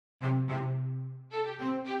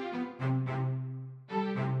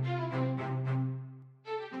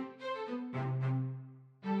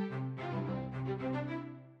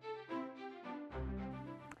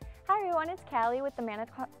everyone, it's Callie with the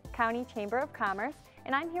Manitowoc County Chamber of Commerce,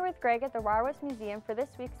 and I'm here with Greg at the Rahr-West Museum for this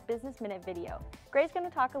week's Business Minute video. Greg's going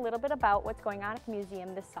to talk a little bit about what's going on at the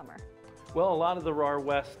museum this summer. Well, a lot of the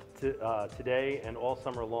Rahr-West today and all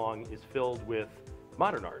summer long is filled with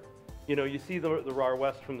modern art. You know, you see the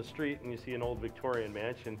Rahr-West from the street and you see an old Victorian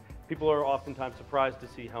mansion. People are oftentimes surprised to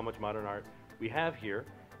see how much modern art we have here.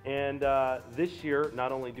 And this year,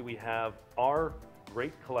 not only do we have our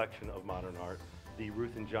great collection of modern art, the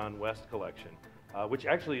Ruth and John West collection, which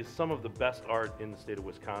actually is some of the best art in the state of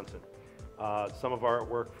Wisconsin. Some of our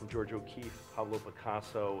artwork from George O'Keeffe, Pablo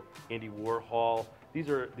Picasso, Andy Warhol. These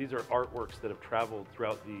are artworks that have traveled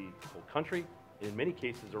throughout the whole country, in many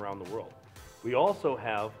cases around the world. We also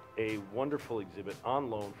have a wonderful exhibit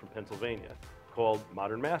on loan from Pennsylvania called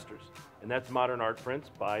Modern Masters, and that's modern art prints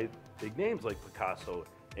by big names like Picasso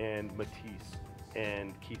and Matisse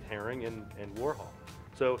and Keith Haring and Warhol.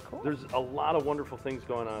 So cool. There's a lot of wonderful things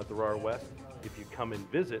going on at the Rahr-West if you come and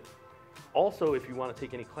visit. Also, if you want to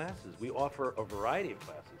take any classes, we offer a variety of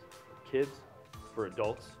classes for kids, for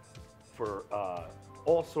adults, for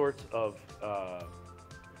all sorts of,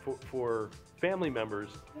 for family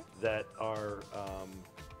members that are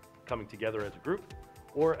coming together as a group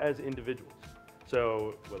or as individuals.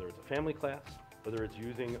 So whether it's a family class, whether it's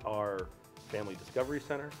using our Family Discovery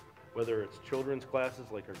Center, whether it's children's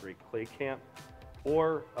classes like our Great Clay Camp,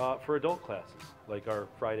 or for adult classes like our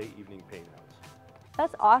Friday evening paint house.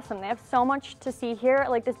 That's awesome. They have so much to see here,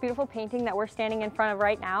 like this beautiful painting that we're standing in front of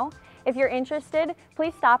right now. If you're interested,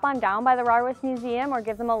 please stop on down by the Rahr-West Museum or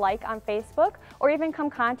give them a like on Facebook, or even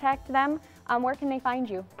come contact them. Where can they find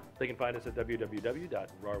you? They can find us at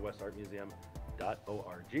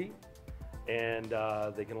www.rahrwestartmuseum.org, and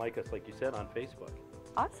they can like us, like you said, on Facebook.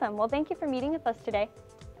 Awesome. Well, thank you for meeting with us today.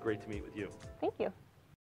 Great to meet with you. Thank you.